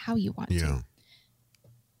when, but how you want to.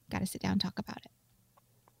 Got to sit down and talk about it.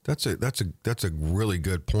 That's a really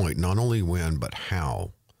good point. Not only when, but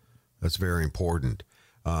how. That's very important.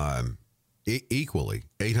 Equally,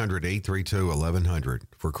 800-832-1100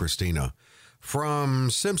 for Christina. From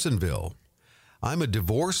Simpsonville, I'm a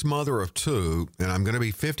divorced mother of two, and I'm going to be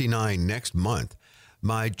 59 next month.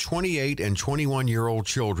 My 28 and 21-year-old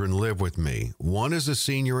children live with me. One is a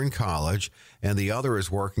senior in college, and the other is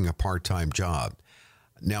working a part-time job.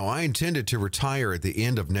 Now, I intended to retire at the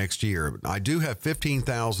end of next year. I do have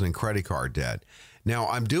 $15,000 in credit card debt. Now,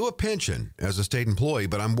 I'm due a pension as a state employee,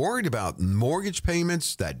 but I'm worried about mortgage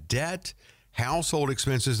payments, that debt, household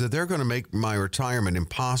expenses, that they're going to make my retirement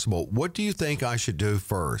impossible. What do you think I should do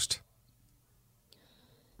first?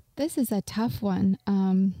 This is a tough one.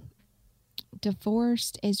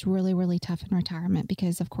 Divorced is really, really tough in retirement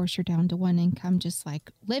because, of course, you're down to one income, just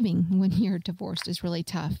like living when you're divorced is really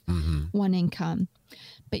tough, one income.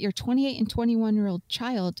 But your 28 and 21-year-old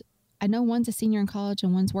child, I know one's a senior in college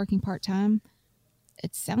and one's working part-time.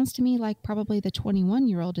 It sounds to me like probably the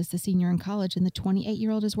 21-year-old is the senior in college and the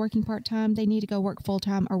 28-year-old is working part-time. They need to go work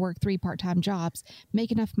full-time or work 3 part-time jobs,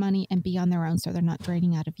 make enough money and be on their own so they're not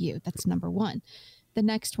draining out of you. That's number one. The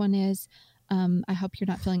next one is, I hope you're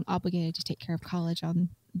not feeling obligated to take care of college on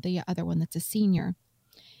the other one that's a senior.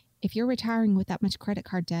 If you're retiring with that much credit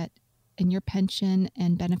card debt and your pension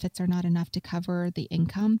and benefits are not enough to cover the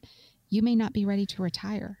income, you may not be ready to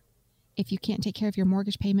retire. If you can't take care of your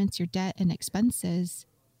mortgage payments, your debt and expenses,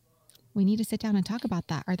 we need to sit down and talk about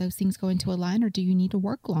that. Are those things going to align or do you need to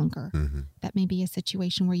work longer? That may be a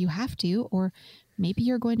situation where you have to, or maybe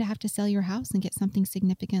you're going to have to sell your house and get something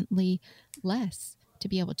significantly less to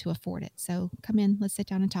be able to afford it. So come in, let's sit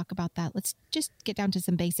down and talk about that. Let's just get down to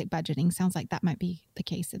some basic budgeting. Sounds like that might be the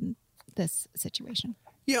case in this situation.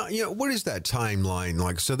 Yeah, what is that timeline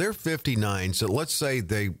like? So they're 59. So let's say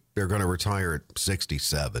they're going to retire at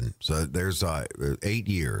 67. So there's 8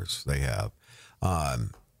 years they have.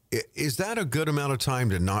 Is that a good amount of time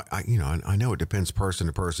to not? I know it depends person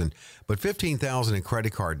to person, but $15,000 in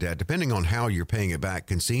credit card debt, depending on how you're paying it back,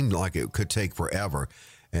 can seem like it could take forever.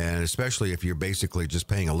 And especially if you're basically just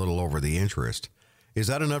paying a little over the interest. Is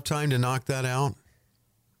that enough time to knock that out?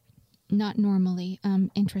 Not normally.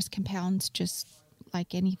 Interest compounds just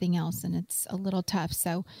like anything else, and it's a little tough.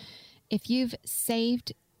 So if you've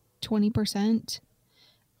saved 20%,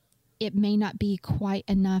 it may not be quite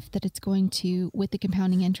enough that it's going to, with the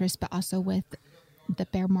compounding interest, but also with the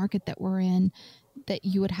bear market that we're in, that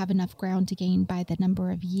you would have enough ground to gain by the number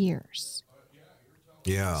of years.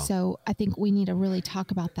 Yeah. So I think we need to really talk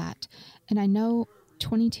about that. And I know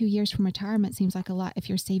 22 years from retirement seems like a lot if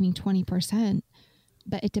you're saving 20%,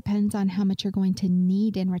 but it depends on how much you're going to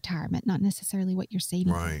need in retirement, not necessarily what you're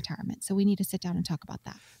saving in retirement. So we need to sit down and talk about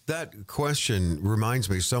that. That question reminds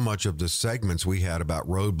me so much of the segments we had about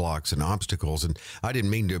roadblocks and obstacles. And I didn't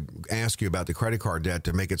mean to ask you about the credit card debt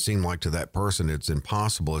to make it seem like to that person it's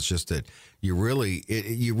impossible. It's just that you really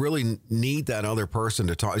need that other person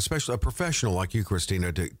to talk, especially a professional like you,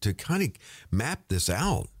 Christina, to kind of map this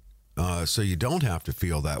out so you don't have to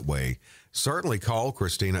feel that way. Certainly call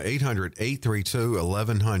Christina,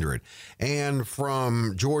 800-832-1100. And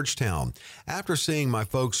from Georgetown, after seeing my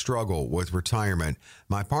folks struggle with retirement,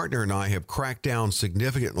 my partner and I have cracked down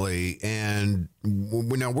significantly. And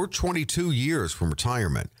now we're 22 years from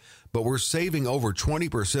retirement, but we're saving over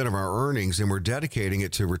 20% of our earnings and we're dedicating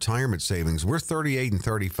it to retirement savings. We're 38 and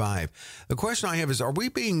 35. The question I have is, are we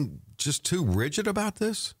being just too rigid about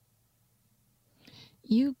this?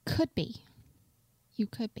 You could be. You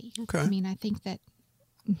could be. Okay. I mean, I think that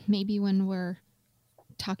maybe when we're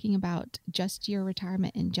talking about just your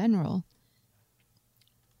retirement in general,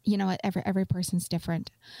 you know what, every person's different.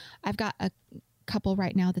 I've got a couple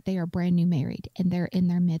right now that they are brand new married and they're in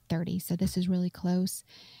their mid-30s. So this is really close.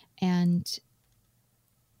 And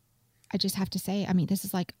I just have to say, I mean, this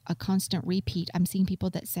is like a constant repeat. I'm seeing people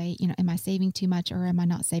that say, am I saving too much or am I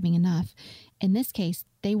not saving enough? In this case,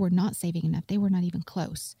 they were not saving enough. They were not even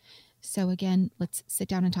close. So again, let's sit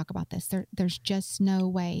down and talk about this. There's just no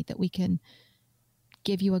way that we can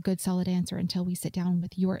give you a good, solid answer until we sit down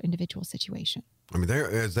with your individual situation. I mean,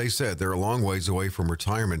 as they said, they're a long ways away from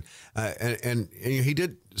retirement. And he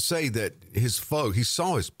did say that he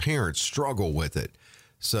saw his parents struggle with it.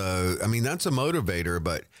 So, I mean, that's a motivator.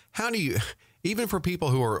 But how do you, even for people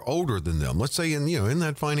who are older than them, let's say in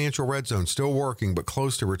that financial red zone, still working, but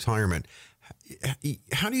close to retirement,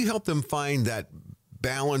 how do you help them find that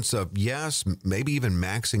balance of, yes, maybe even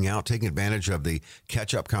maxing out, taking advantage of the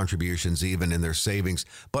catch-up contributions even in their savings,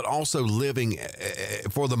 but also living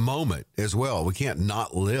for the moment as well? We can't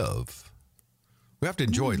not live. We have to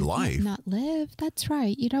enjoy life. Not live. That's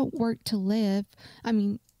right. You don't work to live. I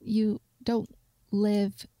mean, you don't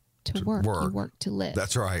live to work. You work to live.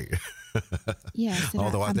 That's right. Yes.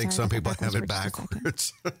 Although I think some people have it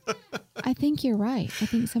backwards. I think you're right. I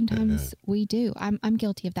think sometimes we do. I'm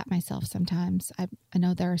guilty of that myself sometimes. I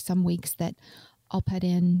know there are some weeks that I'll put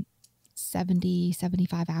in 70,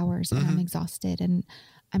 75 hours and I'm exhausted and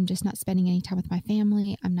I'm just not spending any time with my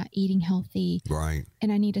family. I'm not eating healthy. Right.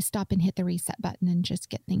 And I need to stop and hit the reset button and just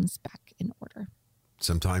get things back in order.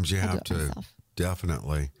 Sometimes you have to. Myself.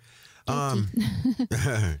 Definitely.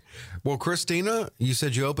 Well, Christina, you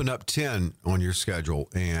said you opened up 10 on your schedule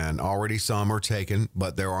and already some are taken,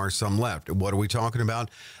 but there are some left. What are we talking about?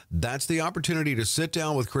 That's the opportunity to sit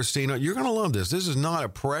down with Christina. You're going to love this. This is not a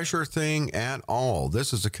pressure thing at all.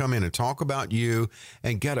 This is to come in and talk about you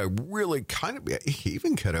and get a really kind of,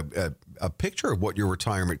 even get a picture of what your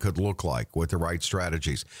retirement could look like with the right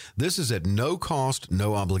strategies. This is at no cost,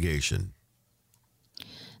 no obligation.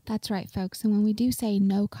 That's right, folks. And when we do say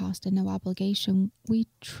no cost and no obligation, we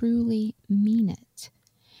truly mean it.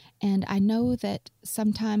 And I know that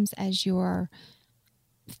sometimes as you're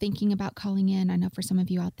thinking about calling in, I know for some of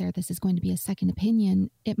you out there, this is going to be a second opinion.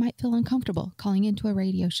 It might feel uncomfortable calling into a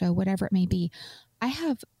radio show, whatever it may be. I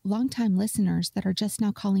have longtime listeners that are just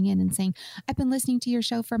now calling in and saying, I've been listening to your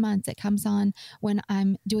show for months. It comes on when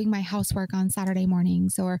I'm doing my housework on Saturday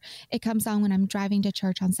mornings, or it comes on when I'm driving to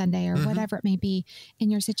church on Sunday, or whatever it may be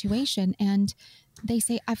in your situation. And they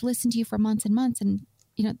say, I've listened to you for months and months. And,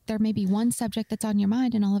 you know, there may be one subject that's on your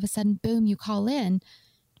mind and all of a sudden, boom, you call in.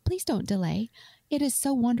 Please don't delay. It is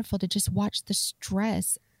so wonderful to just watch the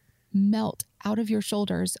stress melt out of your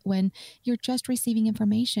shoulders when you're just receiving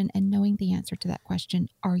information and knowing the answer to that question.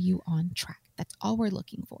 Are you on track? That's all we're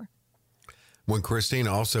looking for. When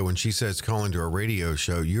Christina also, when she says call into a radio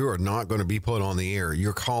show, you are not going to be put on the air.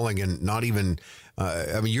 You're calling and not even,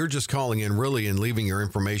 you're just calling in really and leaving your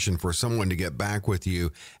information for someone to get back with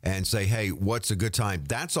you and say, hey, what's a good time?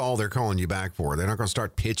 That's all they're calling you back for. They're not going to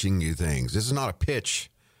start pitching you things. This is not a pitch.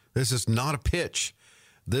 This is not a pitch.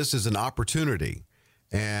 This is an opportunity.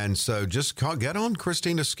 And so just get on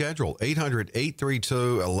Christina's schedule,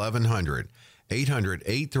 800-832-1100,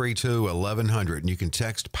 800-832-1100. And you can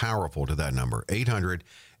text POWERFUL to that number,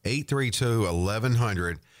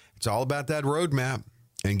 800-832-1100. It's all about that roadmap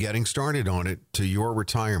and getting started on it to your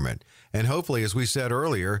retirement. And hopefully, as we said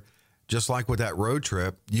earlier, just like with that road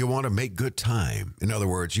trip, you want to make good time. In other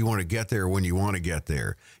words, you want to get there when you want to get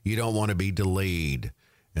there. You don't want to be delayed.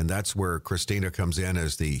 And that's where Christina comes in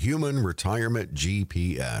as the Human Retirement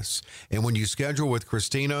GPS. And when you schedule with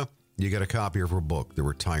Christina, you get a copy of her book, The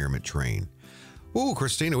Retirement Train. Ooh,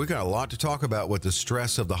 Christina, we got a lot to talk about with the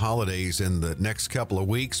stress of the holidays in the next couple of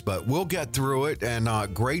weeks, but we'll get through it. And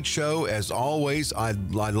great show, as always. I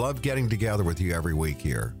love getting together with you every week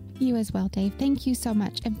here. You as well, Dave. Thank you so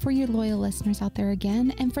much. And for your loyal listeners out there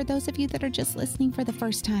again, and for those of you that are just listening for the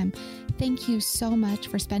first time, thank you so much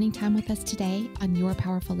for spending time with us today on Your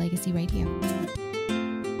Powerful Legacy Radio.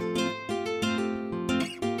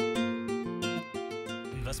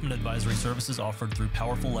 Investment advisory services offered through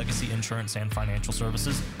Powerful Legacy Insurance and Financial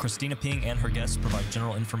Services. Christina Ping and her guests provide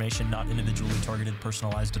general information, not individually targeted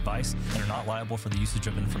personalized advice, and are not liable for the usage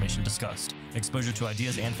of information discussed. Exposure to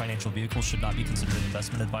ideas and financial vehicles should not be considered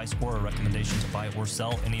investment advice or a recommendation to buy or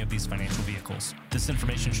sell any of these financial vehicles. This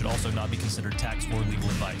information should also not be considered tax or legal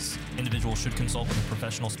advice. Individuals should consult with a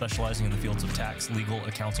professional specializing in the fields of tax, legal,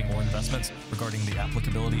 accounting, or investments regarding the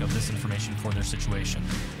applicability of this information for their situation.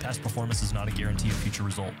 Past performance is not a guarantee of future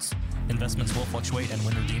results. Investments will fluctuate, and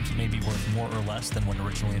when redeemed may be worth more or less than when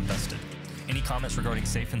originally invested. Any comments regarding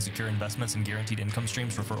safe and secure investments and guaranteed income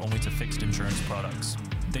streams refer only to fixed insurance products.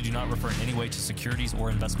 They do not refer in any way to securities or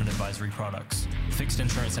investment advisory products. Fixed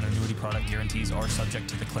insurance and annuity product guarantees are subject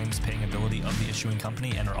to the claims paying ability of the issuing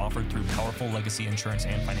company and are offered through Powerful Legacy Insurance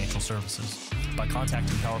and Financial Services. By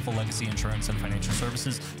contacting Powerful Legacy Insurance and Financial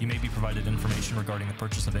Services, you may be provided information regarding the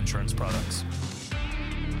purchase of insurance products.